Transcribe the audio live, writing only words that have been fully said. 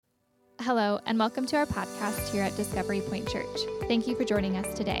Hello, and welcome to our podcast here at Discovery Point Church. Thank you for joining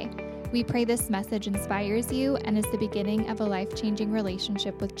us today. We pray this message inspires you and is the beginning of a life-changing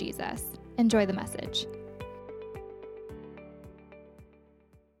relationship with Jesus. Enjoy the message.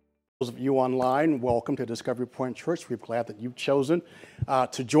 Those of you online, welcome to Discovery Point Church. We're glad that you've chosen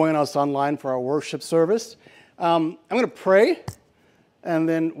to join us online for our worship service. I'm going to pray, and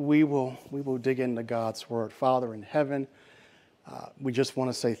then we will dig into God's Word. Father in heaven, we just want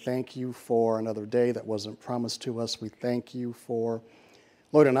to say thank you for another day that wasn't promised to us. We thank you for,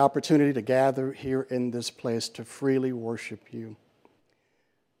 Lord, an opportunity to gather here in this place to freely worship you.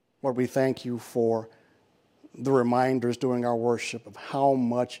 Lord, we thank you for the reminders during our worship of how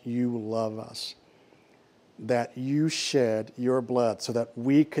much you love us, that you shed your blood so that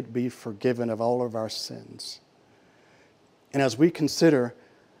we could be forgiven of all of our sins. And as we consider,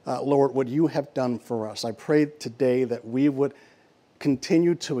 Lord, what you have done for us, I pray today that we would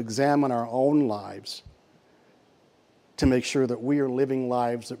continue to examine our own lives to make sure that we are living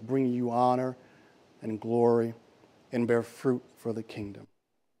lives that bring you honor and glory and bear fruit for the kingdom.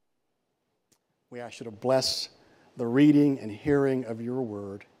 We ask you to bless the reading and hearing of your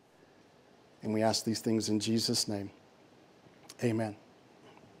word, and we ask these things in Jesus' name. Amen.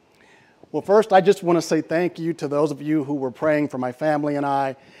 Well, first, I just want to say thank you to those of you who were praying for my family and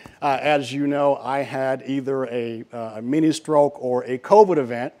I. As you know, I had either a mini stroke or a COVID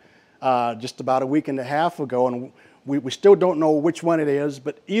event just about a week and a half ago, and we still don't know which one it is,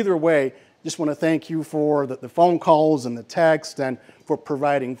 but either way, just want to thank you for the phone calls and the text and for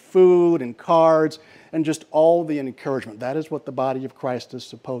providing food and cards and just all the encouragement. That is what the body of Christ is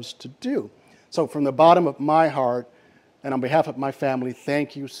supposed to do. So from the bottom of my heart and on behalf of my family,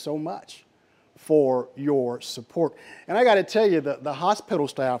 thank you so much for your support. And I got to tell you, the hospital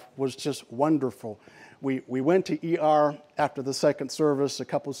staff was just wonderful. We went to ER after the second service a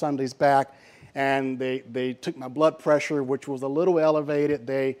couple Sundays back, and they took my blood pressure, which was a little elevated.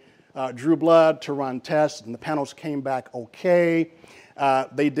 They drew blood to run tests, and the panels came back okay.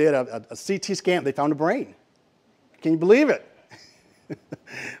 They did a CT scan. They found a brain. Can you believe it?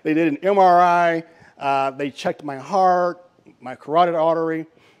 They did an MRI. They checked my heart, my carotid artery.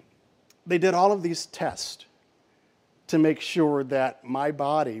 They did all of these tests to make sure that my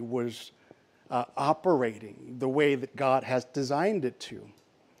body was operating the way that God has designed it to.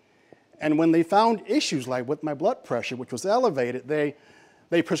 And when they found issues like with my blood pressure, which was elevated,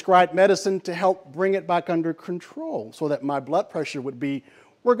 they prescribed medicine to help bring it back under control so that my blood pressure would be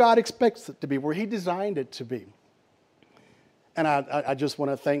where God expects it to be, where he designed it to be. And I just want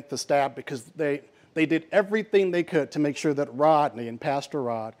to thank the staff because they did everything they could to make sure that Rodney and Pastor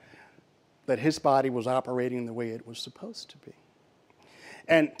Rod, that his body was operating the way it was supposed to be.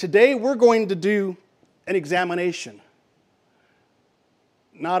 And today we're going to do an examination,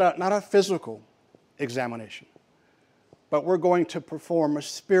 not a physical examination, but we're going to perform a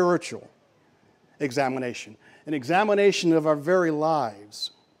spiritual examination, an examination of our very lives.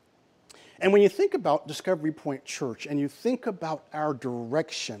 And when you think about Discovery Point Church and you think about our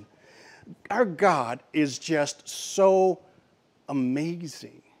direction, our God is just so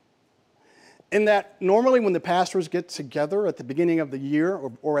amazing. In that normally when the pastors get together at the beginning of the year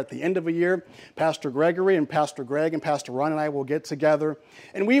or at the end of a year, Pastor Gregory and Pastor Greg and Pastor Ron and I will get together,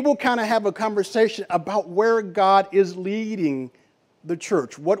 and we will kind of have a conversation about where God is leading the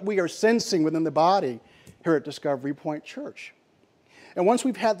church, what we are sensing within the body here at Discovery Point Church. And once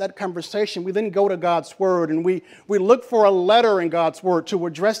we've had that conversation, we then go to God's Word and we look for a letter in God's Word to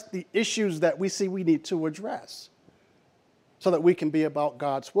address the issues that we see we need to address so that we can be about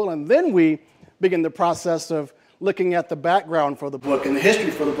God's will. And then we begin the process of looking at the background for the book and the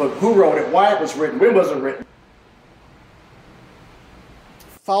history for the book, who wrote it, why it was written, when was it written,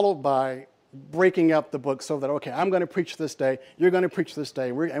 followed by breaking up the book so that, okay, I'm going to preach this day, you're going to preach this day,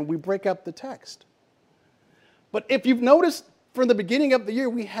 and we break up the text. But if you've noticed, from the beginning of the year,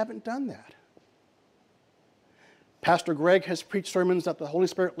 we haven't done that. Pastor Greg has preached sermons that the Holy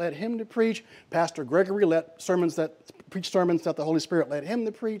Spirit led him to preach. Pastor Gregory preached sermons that the Holy Spirit led him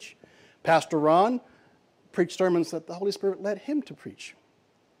to preach. Pastor Ron preached sermons that the Holy Spirit led him to preach.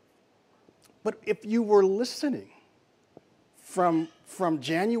 But if you were listening from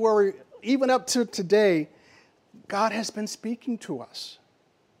January even up to today, God has been speaking to us.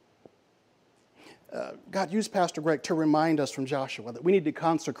 God used Pastor Greg to remind us from Joshua that we need to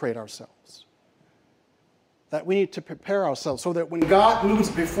consecrate ourselves, that we need to prepare ourselves so that when God moves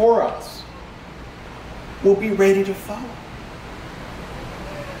before us, we'll be ready to follow.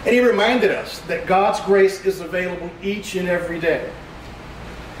 And he reminded us that God's grace is available each and every day,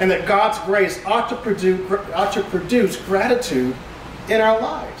 and that God's grace ought to produce gratitude in our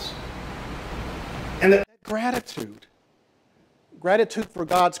lives. And that gratitude for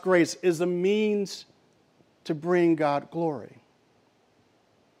God's grace is a means to bring God glory.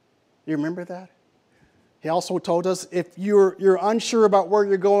 You remember that? He also told us if you're unsure about where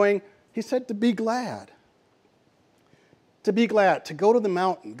you're going, he said to be glad. To be glad, to go to the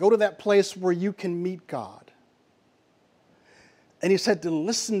mountain, go to that place where you can meet God. And he said to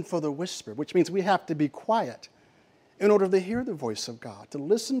listen for the whisper, which means we have to be quiet in order to hear the voice of God, to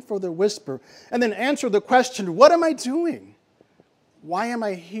listen for the whisper, and then answer the question, what am I doing? Why am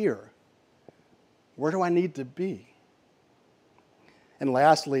I here? Where do I need to be? And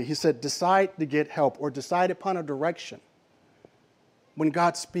lastly, he said, decide to get help or decide upon a direction. When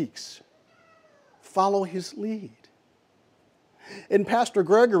God speaks, follow his lead. And Pastor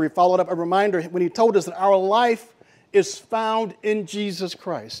Gregory followed up a reminder when he told us that our life is found in Jesus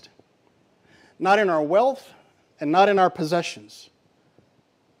Christ, not in our wealth and not in our possessions,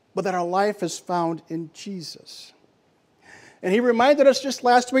 but that our life is found in Jesus. And he reminded us just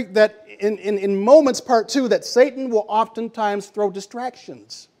last week that in moments, part 2, that Satan will oftentimes throw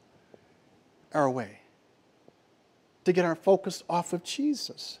distractions our way to get our focus off of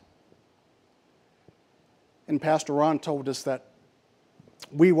Jesus. And Pastor Ron told us that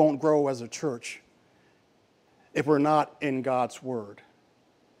we won't grow as a church if we're not in God's Word.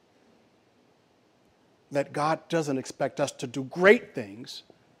 That God doesn't expect us to do great things,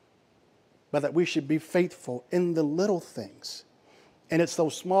 but that we should be faithful in the little things. And it's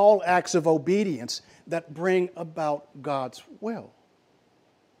those small acts of obedience that bring about God's will.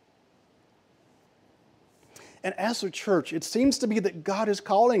 And as a church, it seems to be that God is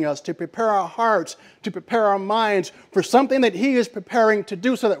calling us to prepare our hearts, to prepare our minds for something that he is preparing to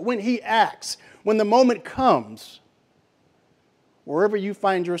do so that when he acts, when the moment comes, wherever you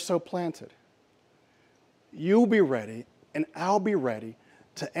find yourself planted, you'll be ready and I'll be ready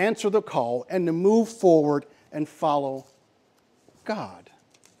to answer the call and to move forward and follow God.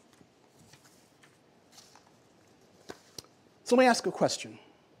 So let me ask a question.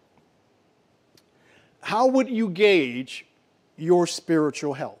 How would you gauge your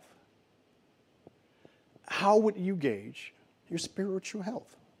spiritual health? How would you gauge your spiritual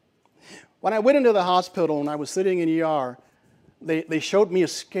health? When I went into the hospital and I was sitting in ER, they showed me a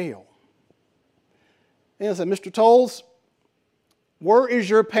scale. And I said, Mr. Tolles, where is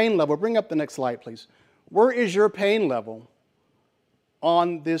your pain level? Bring up the next slide, please. Where is your pain level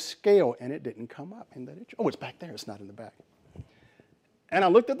on this scale? And it didn't come up. Oh, it's back there. It's not in the back. And I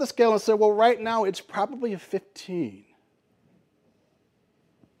looked at the scale and said, well, right now it's probably a 15.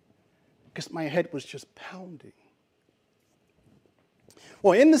 Because my head was just pounding.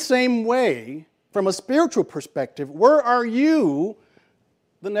 Well, in the same way, from a spiritual perspective, where are you,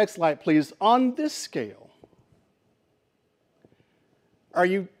 the next slide please, on this scale? Are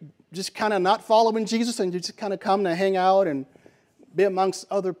you just kind of not following Jesus and you just kind of come to hang out and be amongst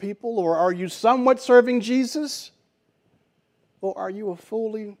other people? Or are you somewhat serving Jesus? Or are you a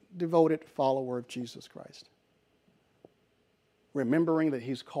fully devoted follower of Jesus Christ? Remembering that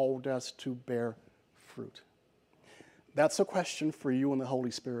he's called us to bear fruit. That's a question for you and the Holy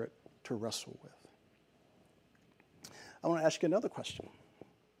Spirit to wrestle with. I want to ask you another question.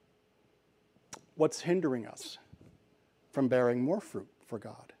 What's hindering us from bearing more fruit for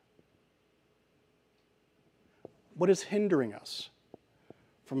God? What is hindering us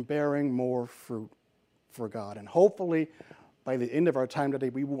from bearing more fruit for God? And hopefully, by the end of our time today,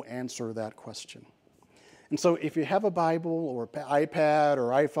 we will answer that question. And so if you have a Bible or iPad or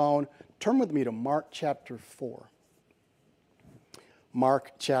iPhone, turn with me to Mark chapter 4.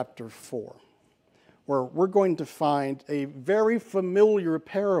 Mark chapter 4, where we're going to find a very familiar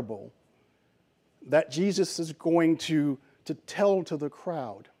parable that Jesus is going to tell to the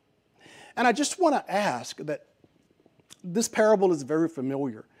crowd. And I just want to ask that this parable is very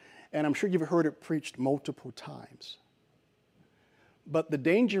familiar, and I'm sure you've heard it preached multiple times. But the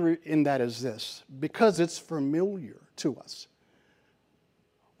danger in that is this: because it's familiar to us,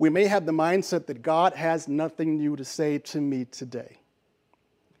 we may have the mindset that God has nothing new to say to me today.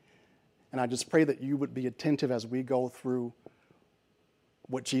 And I just pray that you would be attentive as we go through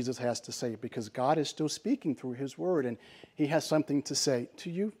what Jesus has to say, because God is still speaking through his word, and he has something to say to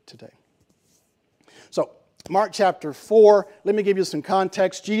you today. So, Mark chapter 4, let me give you some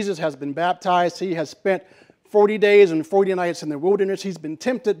context. Jesus has been baptized. He has spent 40 days and 40 nights in the wilderness. He's been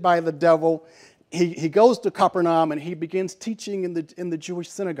tempted by the devil. He goes to Capernaum and he begins teaching in the Jewish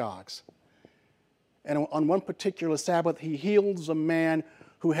synagogues. And on one particular Sabbath, he heals a man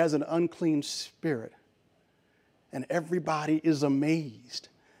who has an unclean spirit. And everybody is amazed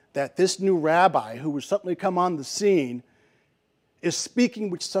that this new rabbi who has suddenly come on the scene is speaking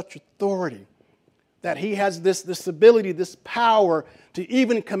with such authority. that he has this ability, this power to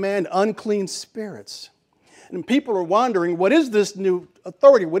even command unclean spirits. And people are wondering, what is this new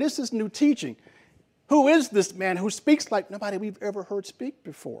authority? What is this new teaching? Who is this man who speaks like nobody we've ever heard speak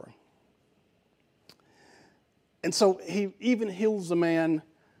before? And so he even heals a man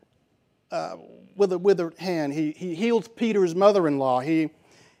with a withered hand. He heals Peter's mother-in-law. He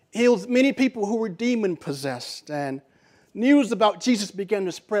heals many people who were demon-possessed. And news about Jesus began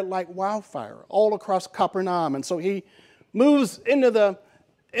to spread like wildfire all across Capernaum. And so he moves into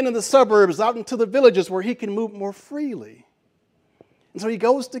the suburbs, out into the villages where he can move more freely. And so he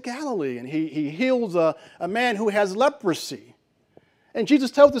goes to Galilee and he heals a man who has leprosy. And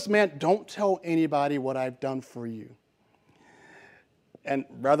Jesus tells this man, don't tell anybody what I've done for you. And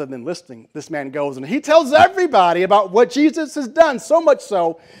rather than listening, this man goes and he tells everybody about what Jesus has done, so much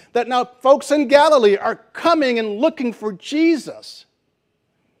so that now folks in Galilee are coming and looking for Jesus.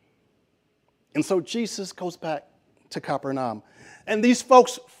 And so Jesus goes back to Capernaum, and these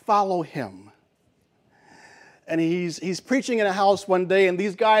folks follow him. And he's preaching in a house one day, and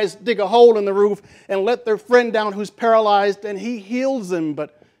these guys dig a hole in the roof and let their friend down who's paralyzed, and he heals him.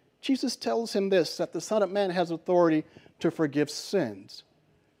 But Jesus tells him this, that the Son of Man has authority to forgive sins.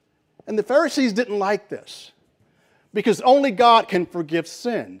 And the Pharisees didn't like this, because only God can forgive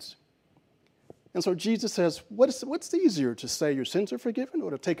sins. And so Jesus says, what's easier, to say your sins are forgiven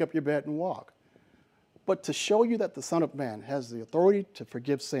or to take up your bed and walk? But to show you that the Son of Man has the authority to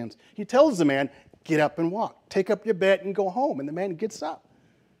forgive sins, he tells the man, get up and walk. Take up your bed and go home. And the man gets up,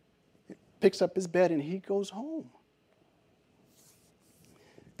 picks up his bed, and he goes home.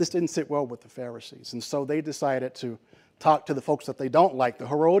 This didn't sit well with the Pharisees, and so they decided to talk to the folks that they don't like, the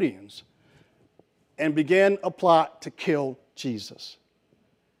Herodians, and began a plot to kill Jesus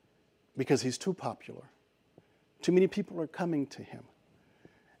because he's too popular. Too many people are coming to him,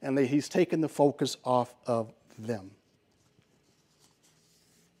 and he's taken the focus off of them.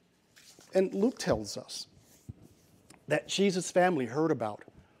 And Luke tells us that Jesus' family heard about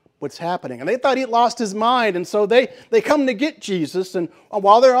what's happening. And they thought he'd lost his mind. And so they come to get Jesus. And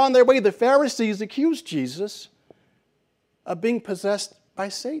while they're on their way, the Pharisees accuse Jesus of being possessed by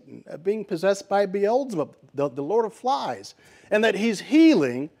Satan, of being possessed by Beelzebub, the Lord of Flies. And that he's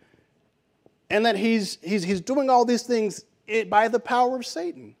healing, and that he's doing all these things by the power of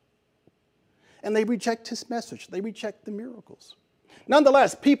Satan. And they reject his message. They reject the miracles.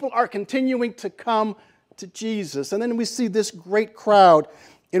 Nonetheless, people are continuing to come to Jesus. And then we see this great crowd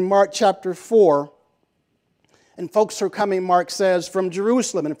in Mark chapter 4. And folks are coming, Mark says, from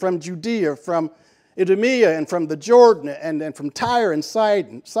Jerusalem and from Judea, from Idumea and from the Jordan and from Tyre and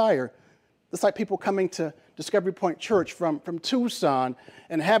Sidon. It's like people coming to Discovery Point Church from Tucson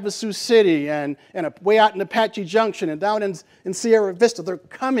and Havasu City and way out in Apache Junction and down in Sierra Vista. They're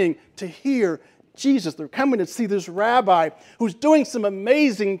coming to hear Jesus. They're coming to see this rabbi who's doing some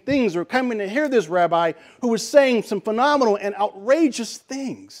amazing things. They're coming to hear this rabbi who is saying some phenomenal and outrageous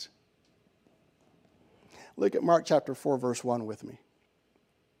things. Look at Mark chapter 4, verse 1 with me.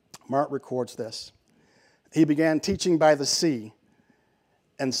 Mark records this. He began teaching by the sea,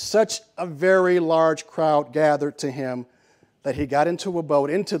 and such a very large crowd gathered to him that he got into a boat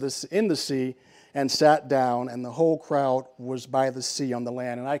in the sea and sat down, and the whole crowd was by the sea on the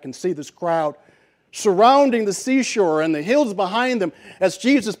land. And I can see this crowd surrounding the seashore and the hills behind them as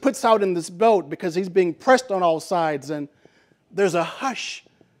Jesus puts out in this boat because he's being pressed on all sides. And there's a hush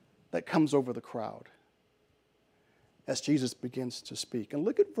that comes over the crowd as Jesus begins to speak. And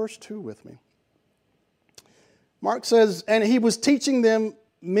look at verse 2 with me. Mark says, and he was teaching them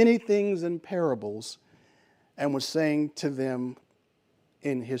many things in parables and was saying to them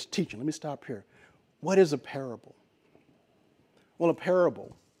in his teaching. Let me stop here. What is a parable? Well, a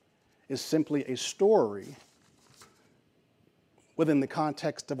parable is simply a story within the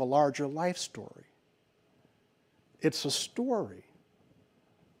context of a larger life story. It's a story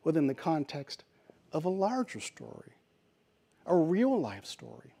within the context of a larger story, a real life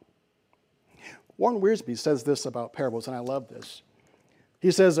story. Warren Wiersbe says this about parables, and I love this. He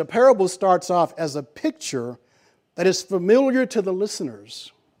says, a parable starts off as a picture that is familiar to the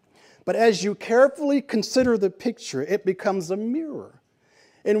listeners. But as you carefully consider the picture, it becomes a mirror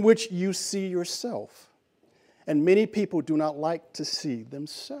in which you see yourself. And many people do not like to see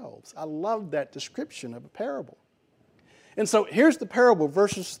themselves. I love that description of a parable. And so here's the parable,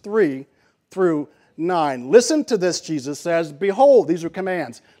 verses 3 through 9. Listen to this, Jesus says. Behold, these are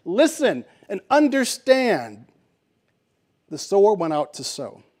commands. Listen and understand. The sower went out to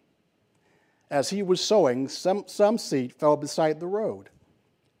sow. As he was sowing, some seed fell beside the road,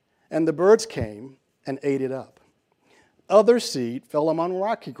 and the birds came and ate it up. Other seed fell among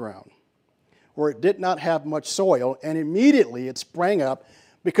rocky ground, where it did not have much soil, and immediately it sprang up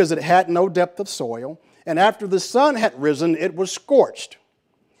because it had no depth of soil. And after the sun had risen, it was scorched.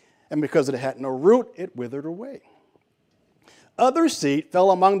 And because it had no root, it withered away. Other seed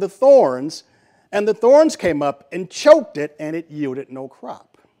fell among the thorns, and the thorns came up and choked it, and it yielded no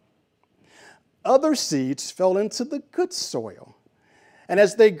crop. Other seeds fell into the good soil, and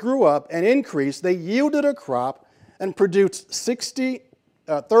as they grew up and increased, they yielded a crop and produced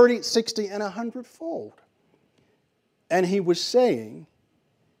 30, 60, and 100-fold. And he was saying,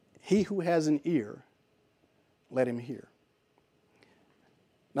 he who has an ear, let him hear.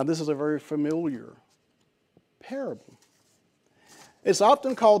 Now, this is a very familiar parable. It's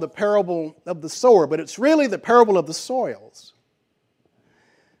often called the parable of the sower, but it's really the parable of the soils.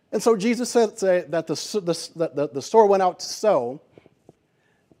 And so Jesus said that the sower went out to sow,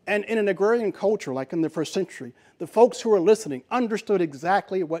 and in an agrarian culture, like in the first century, the folks who were listening understood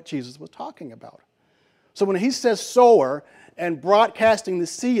exactly what Jesus was talking about. So when he says sower and broadcasting the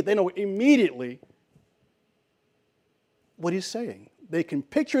seed, they know immediately what he's saying. They can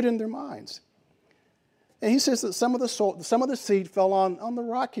picture it in their minds. And he says that some of the seed fell on the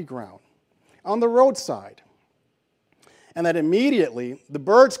rocky ground, on the roadside, and that immediately the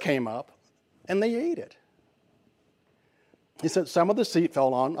birds came up and they ate it. He said some of the seed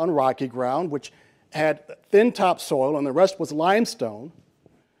fell on rocky ground, which had thin topsoil, and the rest was limestone.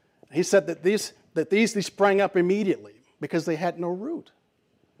 He said that these sprang up immediately because they had no root.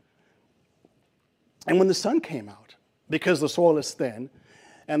 And when the sun came out, because the soil is thin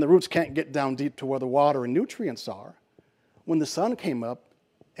and the roots can't get down deep to where the water and nutrients are, when the sun came up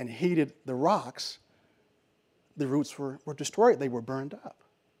and heated the rocks, the roots were destroyed. They were burned up.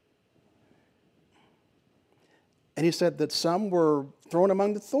 And he said that some were thrown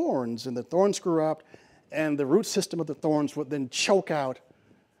among the thorns, and the thorns grew up, and the root system of the thorns would then choke out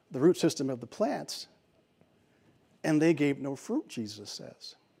the root system of the plants, and they gave no fruit, Jesus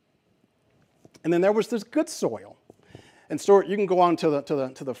says. And then there was this good soil. And Stuart, you can go on to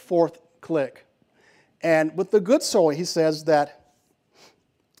the fourth click. And with the good soil, he says that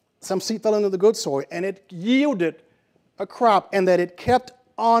some seed fell into the good soil, and it yielded a crop, and that it kept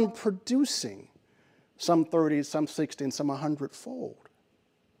on producing, some 30, some 60, and some 100-fold.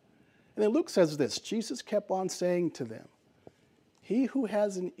 And then Luke says this, Jesus kept on saying to them, he who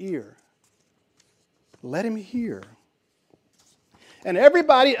has an ear, let him hear. And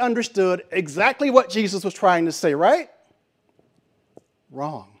everybody understood exactly what Jesus was trying to say, right?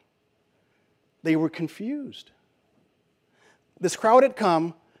 Wrong. They were confused. This crowd had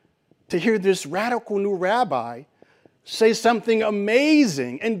come to hear this radical new rabbi say something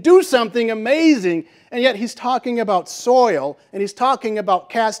amazing and do something amazing, and yet he's talking about soil, and he's talking about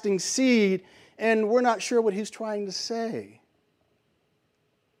casting seed, and we're not sure what he's trying to say.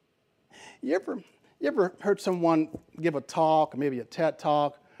 You ever heard someone give a talk, maybe a TED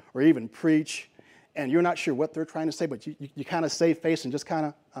talk, or even preach, and you're not sure what they're trying to say, but you kind of save face and just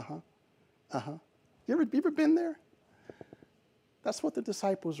kind of, You ever been there? That's what the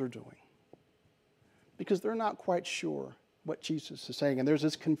disciples are doing, because they're not quite sure what Jesus is saying, and there's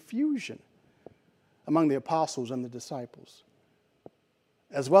this confusion among the apostles and the disciples,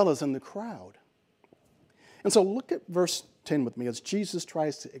 as well as in the crowd. And so look at verse 10 with me as Jesus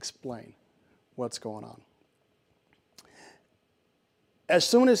tries to explain what's going on. As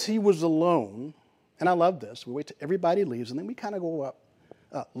soon as he was alone, and I love this, we wait till everybody leaves, and then we kind of go up.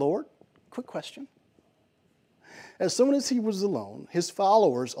 Lord, quick question. As soon as he was alone, his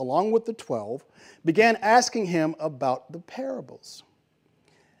followers, along with the 12, began asking him about the parables.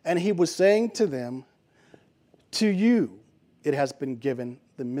 And he was saying to them, to you it has been given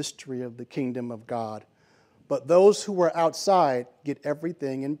the mystery of the kingdom of God, but those who are outside get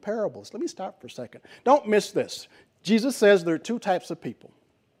everything in parables. Let me stop for a second. Don't miss this. Jesus says there are two types of people.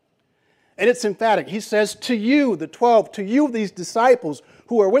 And it's emphatic. He says, to you, the 12, to you, these disciples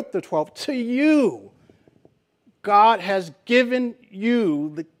who are with the 12, to you, God has given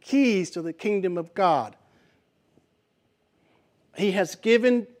you the keys to the kingdom of God. He has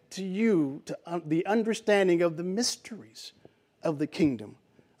given to you the understanding of the mysteries of the kingdom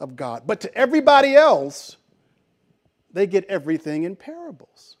of God. But to everybody else, they get everything in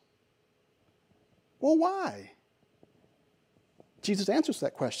parables. Well, why? Jesus answers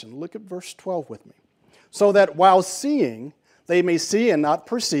that question. Look at verse 12 with me. So that while seeing, they may see and not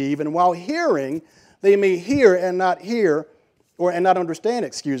perceive, and while hearing, they may hear and not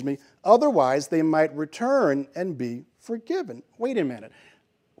understand, Otherwise, they might return and be forgiven. Wait a minute.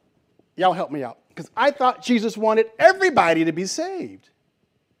 Y'all help me out. Because I thought Jesus wanted everybody to be saved.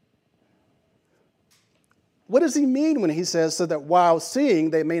 what does he mean when he says, so that while seeing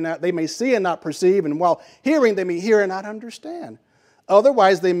they may see and not perceive, and while hearing they may hear and not understand?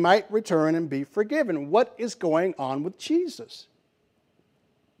 Otherwise they might return and be forgiven. What is going on with Jesus?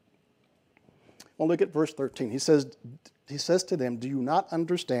 Well, look at verse 13. He says to them, do you not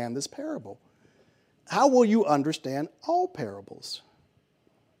understand this parable? How will you understand all parables?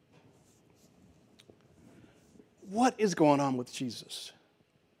 What is going on with Jesus?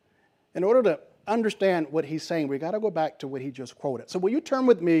 In order to understand what he's saying, we've got to go back to what he just quoted. So will you turn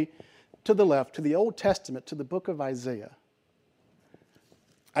with me to the left, to the Old Testament, to the book of Isaiah.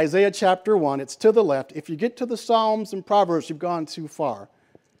 Isaiah chapter 1, it's to the left. If you get to the Psalms and Proverbs, you've gone too far.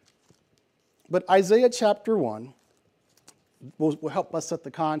 But Isaiah chapter 1 will help us set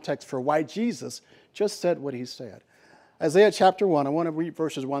the context for why Jesus just said what he said. Isaiah chapter 1, I want to read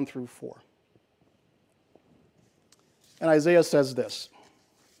verses 1 through 4. And Isaiah says this.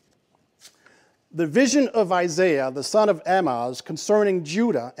 The vision of Isaiah, the son of Amoz, concerning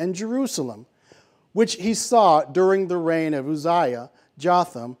Judah and Jerusalem, which he saw during the reign of Uzziah,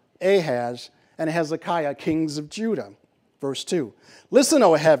 Jotham, Ahaz, and Hezekiah, kings of Judah. Verse 2. Listen,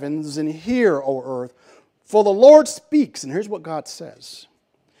 O heavens, and hear, O earth, for the Lord speaks. And here's what God says.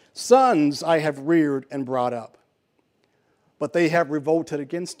 Sons I have reared and brought up, but they have revolted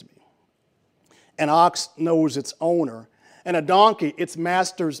against me. An ox knows its owner, and a donkey its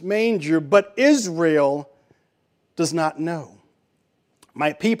master's manger, but Israel does not know.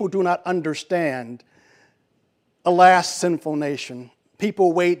 My people do not understand. Alas, sinful nation,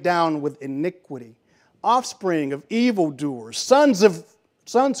 people weighed down with iniquity, offspring of evildoers, sons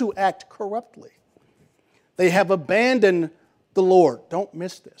who act corruptly. They have abandoned the Lord. Don't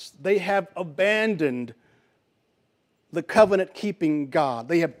miss this. They have abandoned the covenant-keeping God.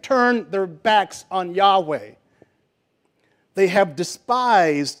 They have turned their backs on Yahweh. They have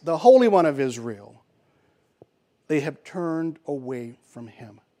despised the Holy One of Israel. They have turned away from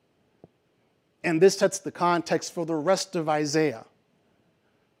him. And this sets the context for the rest of Isaiah.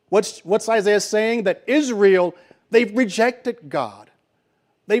 What's Isaiah saying? That Israel, they've rejected God.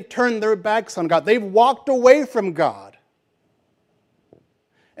 They've turned their backs on God. They've walked away from God.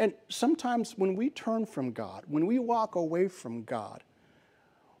 And sometimes when we turn from God, when we walk away from God,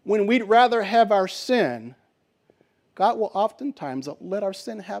 when we'd rather have our sin, God will oftentimes let our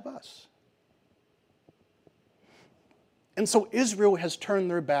sin have us. And so Israel has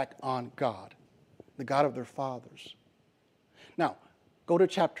turned their back on God, the God of their fathers. Now, go to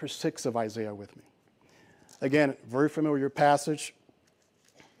chapter 6 of Isaiah with me. Again, very familiar passage.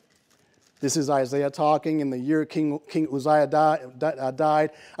 This is Isaiah talking in the year King Uzziah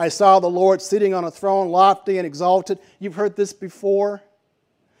died. I saw the Lord sitting on a throne, lofty and exalted. You've heard this before.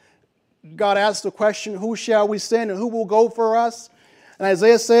 God asked the question, who shall we send and who will go for us? And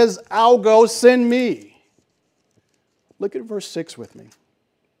Isaiah says, I'll go, send me. Look at verse 6 with me.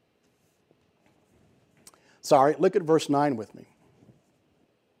 Sorry, look at verse 9 with me.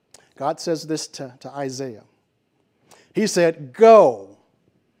 God says this to Isaiah. He said, go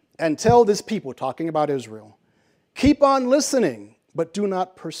and tell this people, talking about Israel, keep on listening, but do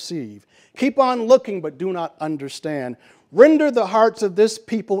not perceive. Keep on looking, but do not understand. Render the hearts of this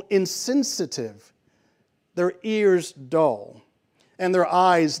people insensitive, their ears dull, and their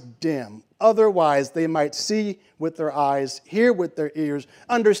eyes dim. Otherwise, they might see with their eyes, hear with their ears,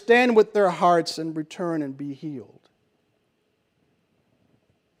 understand with their hearts, and return and be healed.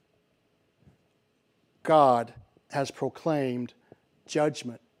 God has proclaimed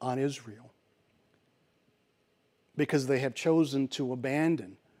judgment on Israel because they have chosen to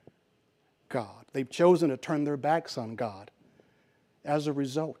abandon God. They've chosen to turn their backs on God. As a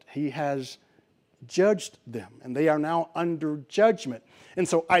result, he has judged them, and they are now under judgment. And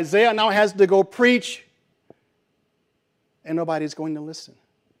so Isaiah now has to go preach, and nobody's going to listen.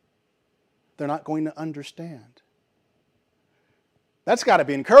 They're not going to understand. That's got to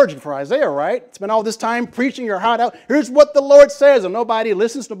be encouraging for Isaiah, right? Spend all this time preaching your heart out. Here's what the Lord says, and nobody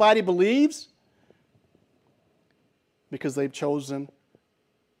listens, nobody believes, because they've chosen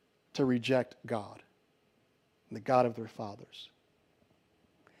to reject God, the God of their fathers.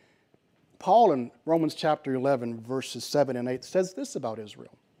 Paul in Romans chapter 11, verses 7 and 8 says this about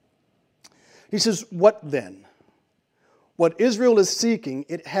Israel. He says, what then? What Israel is seeking,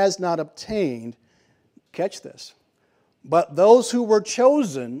 it has not obtained. Catch this. But those who were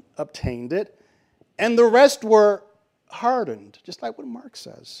chosen obtained it, and the rest were hardened, just like what Mark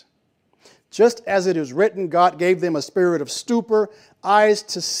says. Just as it is written, God gave them a spirit of stupor, eyes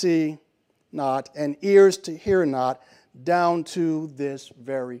to see not, and ears to hear not, down to this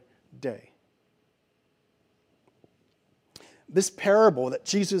very day. this parable that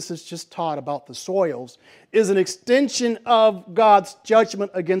Jesus has just taught about the soils is an extension of God's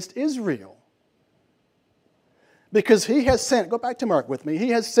judgment against Israel. Because he has sent, go back to Mark with me, he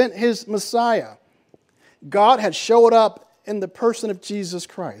has sent his Messiah. God had showed up in the person of Jesus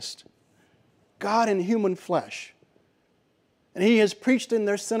Christ, God in human flesh. And he has preached in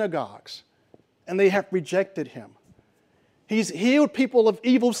their synagogues, and they have rejected him. He's healed people of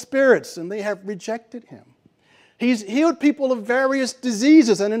evil spirits, and they have rejected him. He's healed people of various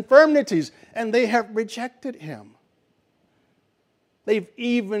diseases and infirmities, and they have rejected him. They've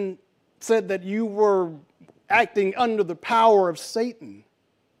even said that you were acting under the power of Satan.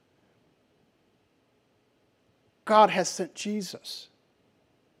 God has sent Jesus,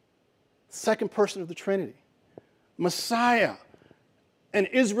 second person of the Trinity, Messiah, and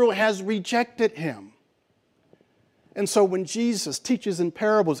Israel has rejected him. And so when Jesus teaches in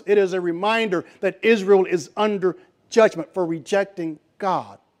parables, it is a reminder that Israel is under judgment for rejecting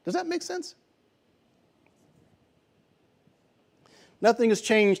God. Does that make sense? Nothing has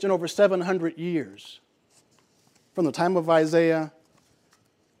changed in over 700 years from the time of Isaiah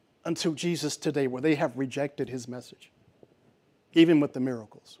until Jesus today, where they have rejected his message, even with the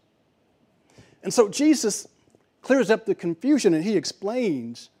miracles. And so Jesus clears up the confusion and he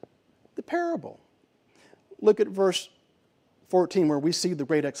explains the parable. Look at verse 14 where we see the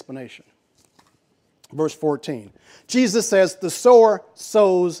great explanation. Verse 14. Jesus says, the sower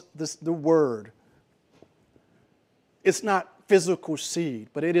sows the word. It's not physical seed,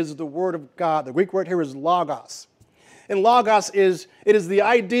 but it is the word of God. The Greek word here is logos. And logos is the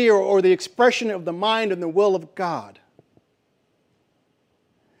idea or the expression of the mind and the will of God.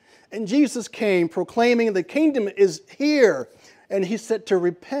 And Jesus came proclaiming the kingdom is here. And he said to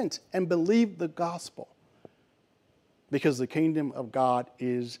repent and believe the gospel, because the kingdom of God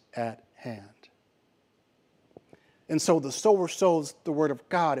is at hand. And so the sower sows the word of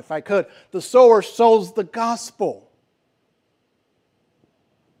God. If I could, the sower sows the gospel.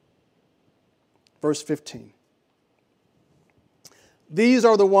 Verse 15. These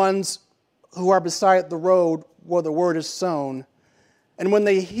are the ones who are beside the road where the word is sown. And when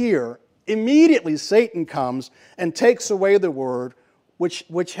they hear, immediately Satan comes and takes away the word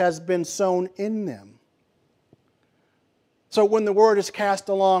which has been sown in them. So when the word is cast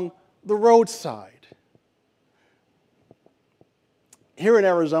along the roadside. Here in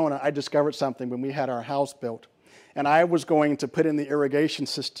Arizona, I discovered something when we had our house built. And I was going to put in the irrigation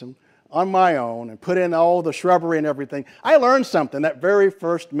system on my own and put in all the shrubbery and everything. I learned something that very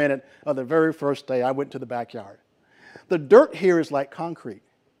first minute of the very first day I went to the backyard. The dirt here is like concrete.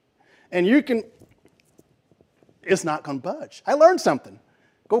 And it's not going to budge. I learned something.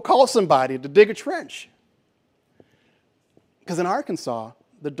 Go call somebody to dig a trench. Because in Arkansas,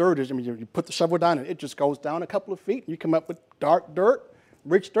 the dirt is, you put the shovel down and it just goes down a couple of feet and you come up with dark dirt,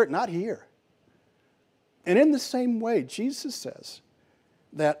 rich dirt, not here. And in the same way, Jesus says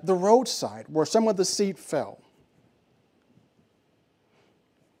that the roadside where some of the seed fell,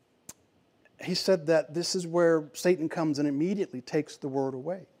 he said that this is where Satan comes and immediately takes the word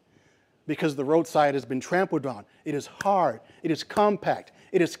away. Because the roadside has been trampled on. It is hard. It is compact.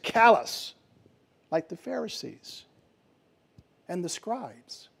 It is callous, like the Pharisees and the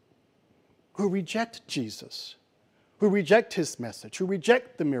scribes who reject Jesus, who reject his message, who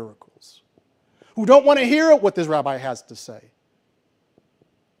reject the miracles, who don't want to hear what this rabbi has to say.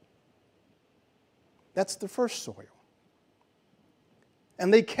 That's the first soil.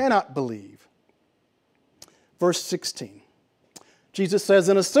 And they cannot believe. Verse 16. Jesus says,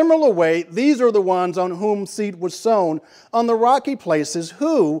 in a similar way, these are the ones on whom seed was sown on the rocky places,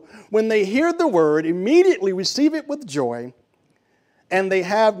 who, when they hear the word, immediately receive it with joy, and they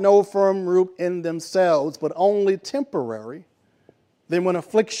have no firm root in themselves, but only temporary. Then when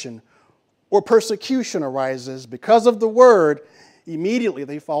affliction or persecution arises because of the word, immediately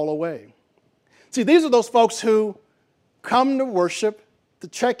they fall away. See, these are those folks who come to worship, to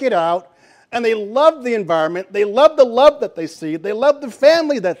check it out, and they love the environment. They love the love that they see. They love the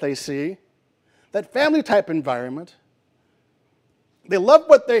family that they see, that family type environment. They love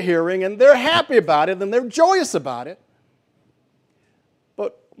what they're hearing, and they're happy about it, and they're joyous about it.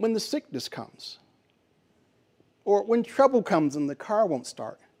 But when the sickness comes, or when trouble comes and the car won't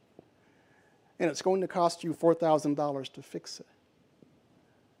start, and it's going to cost you $4,000 to fix it,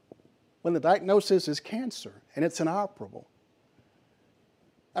 when the diagnosis is cancer and it's inoperable,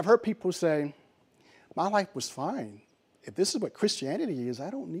 I've heard people say, my life was fine. If this is what Christianity is, I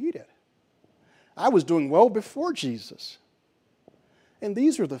don't need it. I was doing well before Jesus. And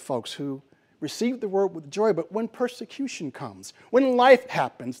these are the folks who receive the word with joy, but when persecution comes, when life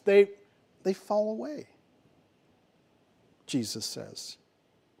happens, they fall away. Jesus says.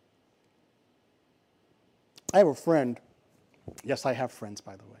 I have a friend, yes, I have friends,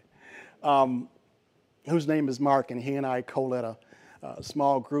 by the way, whose name is Mark, and he and I co-led a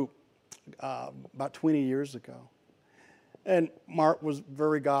small group about 20 years ago. And Mark was a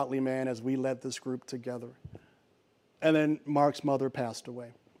very godly man as we led this group together. And then Mark's mother passed away.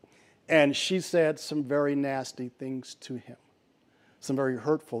 And she said some very nasty things to him, some very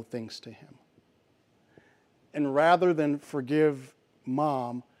hurtful things to him. And rather than forgive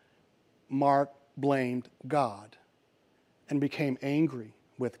Mom, Mark blamed God and became angry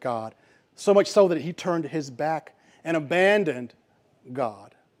with God, so much so that he turned his back and abandoned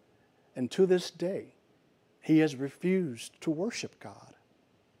God. And to this day, he has refused to worship God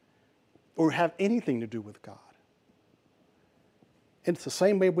or have anything to do with God. And it's the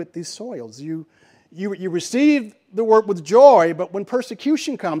same way with these soils. You receive the word with joy, but when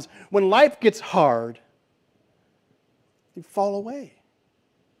persecution comes, when life gets hard, you fall away.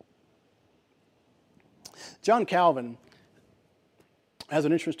 John Calvin has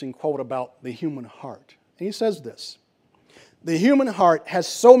an interesting quote about the human heart. And he says this: "The human heart has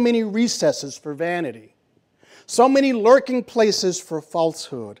so many recesses for vanity, so many lurking places for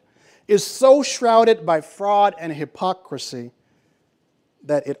falsehood, is so shrouded by fraud and hypocrisy,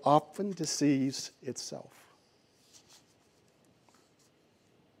 that it often deceives itself."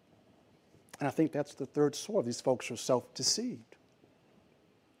 And I think that's the third soil. These folks are self-deceived.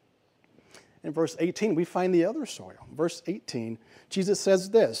 In verse 18, we find the other soil. Verse 18, Jesus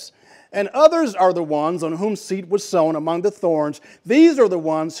says this: "And others are the ones on whom seed was sown among the thorns. These are the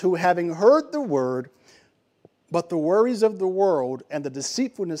ones who, having heard the word, but the worries of the world and the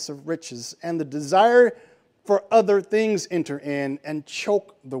deceitfulness of riches and the desire for other things enter in and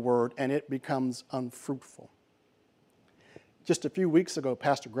choke the word, and it becomes unfruitful." Just a few weeks ago,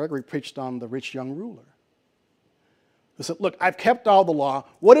 Pastor Gregory preached on the rich young ruler. He said, "Look, I've kept all the law.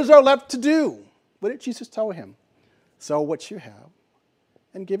 What is there left to do?" What did Jesus tell him? "Sell what you have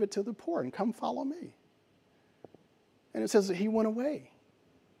and give it to the poor and come follow me." And it says that he went away,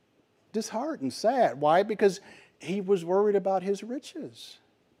 disheartened, sad. Why? Because he was worried about his riches.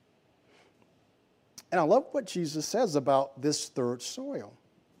 And I love what Jesus says about this third soil,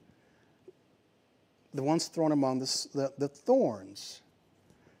 the ones thrown among the thorns,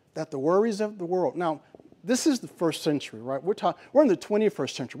 that the worries of the world. Now, this is the first century, right? We're in the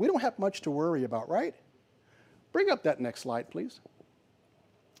 21st century. We don't have much to worry about, right? Bring up that next slide, please.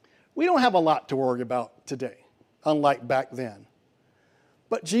 We don't have a lot to worry about today, unlike back then.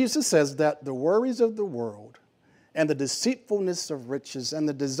 But Jesus says that the worries of the world and the deceitfulness of riches and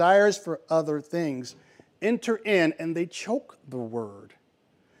the desires for other things enter in and they choke the word.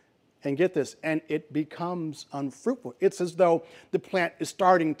 And get this, and it becomes unfruitful. It's as though the plant is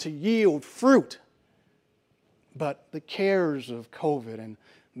starting to yield fruit. But the cares of COVID and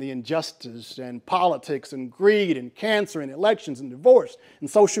the injustice and politics and greed and cancer and elections and divorce and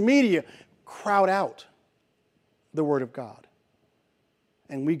social media crowd out the Word of God.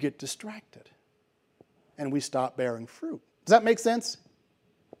 And we get distracted. And we stop bearing fruit. Does that make sense?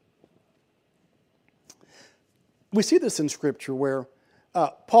 We see this in Scripture where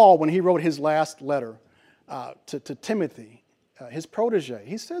Paul, when he wrote his last letter to Timothy, his protege,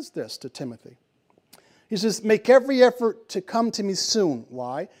 he says this to Timothy. He says, "Make every effort to come to me soon."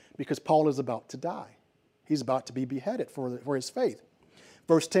 Why? Because Paul is about to die. He's about to be beheaded for his faith.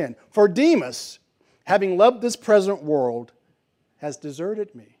 Verse 10, "For Demas, having loved this present world, has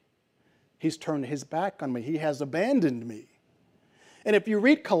deserted me." He's turned his back on me. He has abandoned me. And if you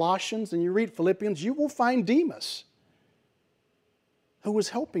read Colossians and you read Philippians, you will find Demas, who was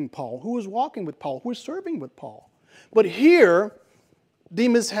helping Paul, who was walking with Paul, who was serving with Paul. But here,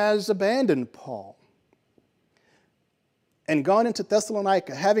 Demas has abandoned Paul and gone into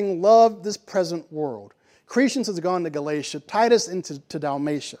Thessalonica, having loved this present world. Crescens has gone to Galatia, Titus into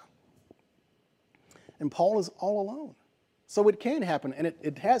Dalmatia. And Paul is all alone. So it can happen, and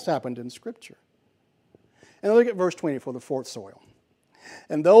it has happened in Scripture. And look at verse 20 for the fourth soil.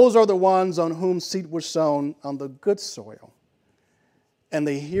 "And those are the ones on whom seed was sown on the good soil. And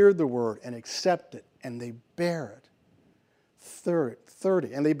they hear the word and accept it, and they bear it.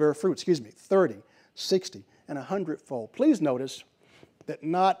 30, and they bear fruit, 30, 60, and 100-fold. Please notice that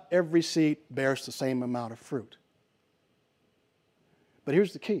not every seed bears the same amount of fruit. But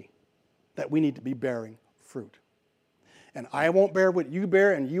here's the key, that we need to be bearing fruit. And I won't bear what you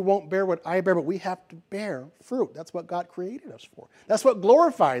bear, and you won't bear what I bear, but we have to bear fruit. That's what God created us for. That's what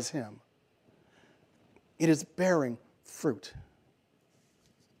glorifies Him. It is bearing fruit.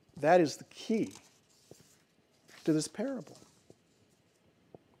 That is the key to this parable.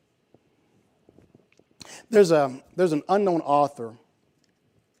 There's an unknown author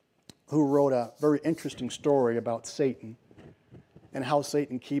who wrote a very interesting story about Satan and how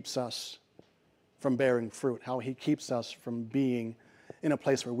Satan keeps us from bearing fruit, how he keeps us from being in a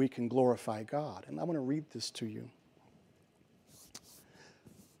place where we can glorify God. And I want to read this to you.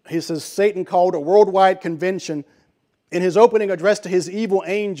 He says, Satan called a worldwide convention. In his opening address to his evil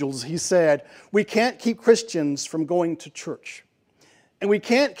angels, he said, we can't keep Christians from going to church. And we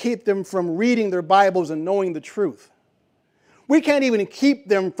can't keep them from reading their Bibles and knowing the truth. We can't even keep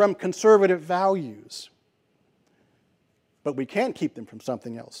them from conservative values. But we can keep them from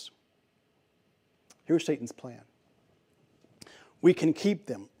something else. Here's Satan's plan. We can keep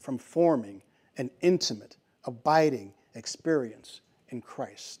them from forming an intimate, abiding experience in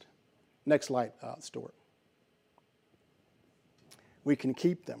Christ. Next slide, Stuart. We can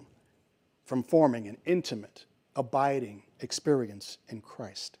keep them from forming an intimate, abiding experience in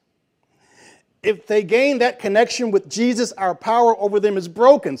Christ. If they gain that connection with Jesus, our power over them is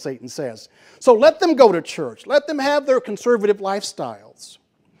broken, Satan says. So let them go to church. Let them have their conservative lifestyles.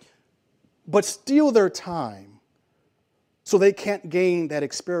 But steal their time so they can't gain that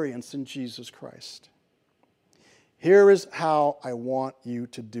experience in Jesus Christ. Here is how I want you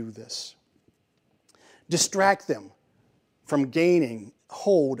to do this. Distract them from gaining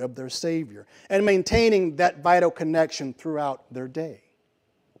hold of their Savior and maintaining that vital connection throughout their day.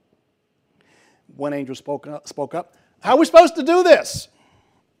 One angel spoke up. How are we supposed to do this?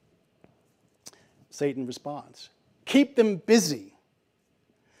 Satan responds, keep them busy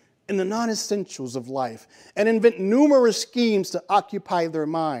in the non-essentials of life and invent numerous schemes to occupy their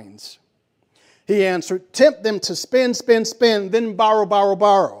minds. He answered, tempt them to spend, then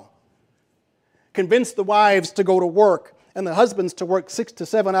borrow. Convince the wives to go to work and the husbands to work 6 to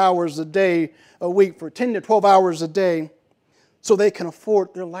 7 hours a week for 10 to 12 hours a day so they can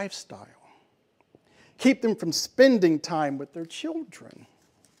afford their lifestyle. Keep them from spending time with their children.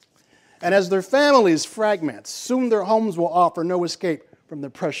 And as their families fragment, soon their homes will offer no escape from the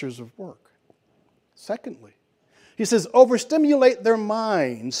pressures of work. Secondly, he says, overstimulate their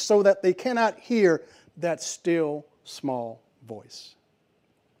minds so that they cannot hear that still small voice.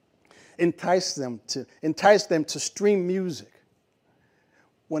 Entice them to stream music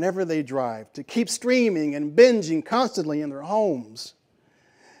whenever they drive, to keep streaming and binging constantly in their homes.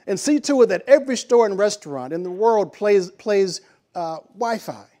 And see to it that every store and restaurant in the world plays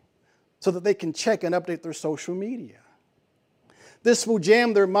Wi-Fi so that they can check and update their social media. This will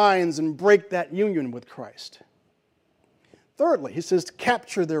jam their minds and break that union with Christ. Thirdly, he says,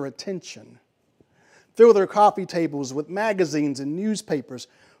 capture their attention. Fill their coffee tables with magazines and newspapers.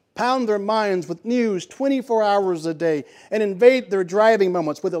 Pound their minds with news 24 hours a day and invade their driving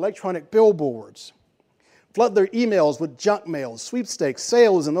moments with electronic billboards. Flood their emails with junk mail, sweepstakes,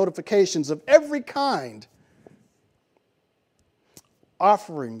 sales, and notifications of every kind.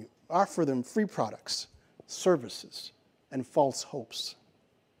 Offer them free products, services, and false hopes.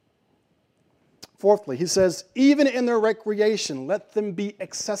 Fourthly, he says, even in their recreation, let them be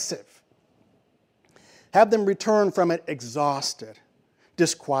excessive. Have them return from it exhausted,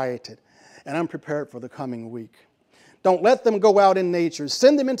 disquieted, and unprepared for the coming week. Don't let them go out in nature.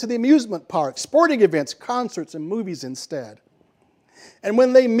 Send them into the amusement park, sporting events, concerts, and movies instead. And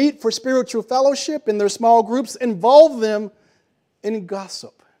when they meet for spiritual fellowship in their small groups, involve them in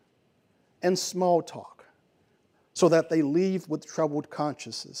gossip and small talk so that they leave with troubled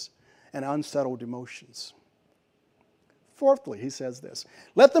consciences and unsettled emotions. Fourthly, he says this,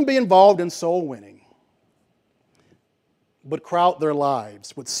 let them be involved in soul winning, but crowd their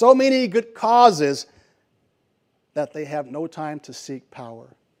lives with so many good causes that they have no time to seek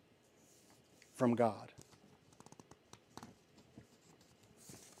power from God.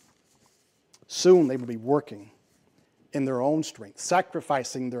 Soon they will be working in their own strength,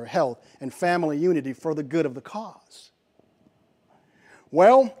 sacrificing their health and family unity for the good of the cause.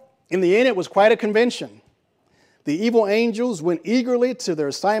 Well, in the end, it was quite a convention. The evil angels went eagerly to their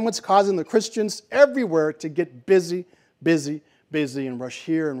assignments, causing the Christians everywhere to get busy, and rush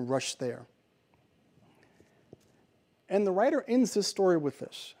here and rush there. And the writer ends this story with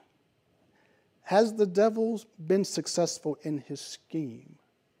this. Has the devil been successful in his scheme?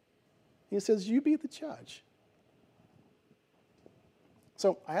 He says, you be the judge.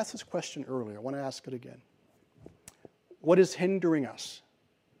 So I asked this question earlier. I want to ask it again. What is hindering us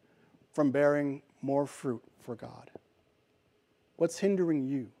from bearing more fruit for God? What's hindering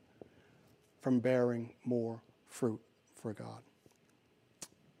you from bearing more fruit for God?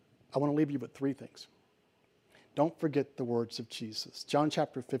 I want to leave you with 3 things. Don't forget the words of Jesus. John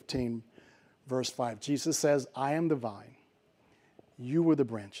chapter 15, verse 5. Jesus says, I am the vine. You are the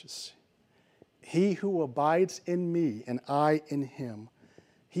branches. He who abides in me and I in him,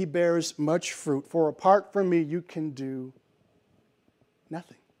 he bears much fruit, for apart from me you can do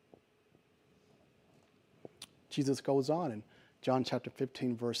nothing. Jesus goes on in John chapter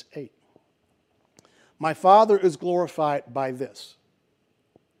 15, verse 8. My Father is glorified by this,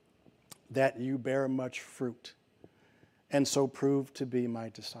 that you bear much fruit, and so prove to be my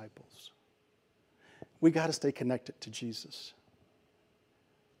disciples. We got to stay connected to Jesus.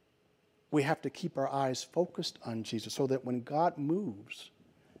 We have to keep our eyes focused on Jesus so that when God moves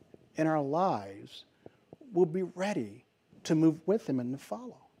in our lives, we'll be ready to move with him and to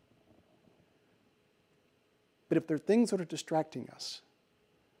follow. But if there are things that are distracting us,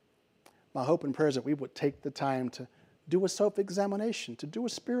 my hope and prayer is that we would take the time to do a self-examination, to do a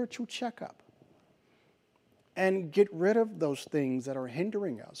spiritual checkup, and get rid of those things that are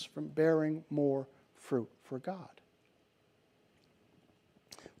hindering us from bearing more fruit for God.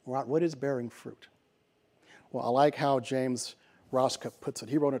 What is bearing fruit? Well, I like how James Roscup puts it.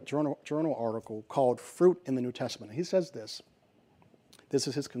 He wrote a journal article called Fruit in the New Testament. He says this. This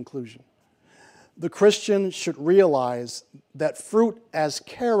is his conclusion. The Christian should realize that fruit as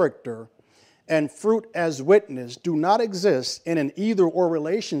character and fruit as witness do not exist in an either-or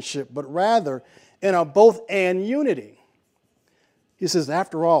relationship, but rather in a both-and unity. He says,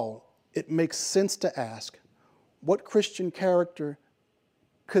 after all, it makes sense to ask, what Christian character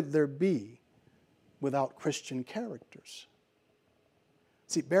could there be without Christian characters?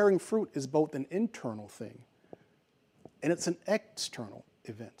 See, bearing fruit is both an internal thing and it's an external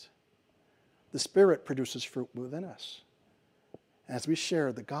event. The Spirit produces fruit within us. As we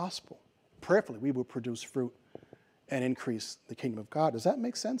share the gospel, prayerfully we will produce fruit and increase the kingdom of God. Does that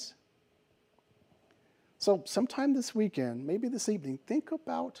make sense? So sometime this weekend, maybe this evening, think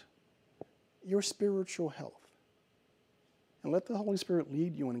about your spiritual health. And let the Holy Spirit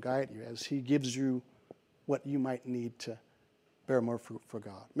lead you and guide you as he gives you what you might need to bear more fruit for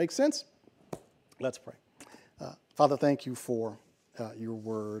God. Make sense? Let's pray. Father, thank you for your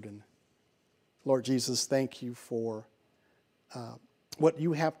word. And Lord Jesus, thank you for what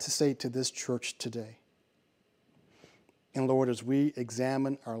you have to say to this church today. And Lord, as we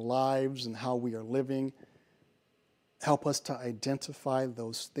examine our lives and how we are living, help us to identify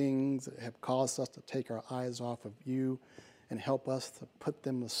those things that have caused us to take our eyes off of you and help us to put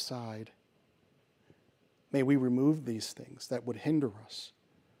them aside. May we remove these things that would hinder us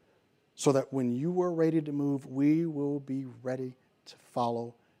so that when you are ready to move, we will be ready to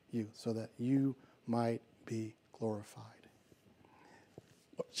follow you so that you might be glorified.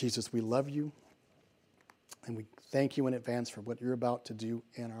 Lord Jesus, we love you and we thank you in advance for what you're about to do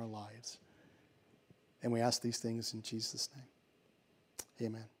in our lives. And we ask these things in Jesus' name.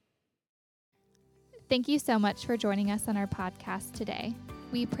 Amen. Thank you so much for joining us on our podcast today.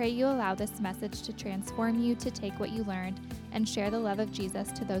 We pray you allow this message to transform you to take what you learned and share the love of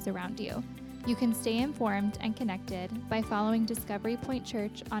Jesus to those around you. You can stay informed and connected by following Discovery Point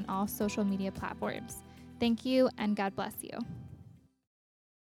Church on all social media platforms. Thank you, and God bless you.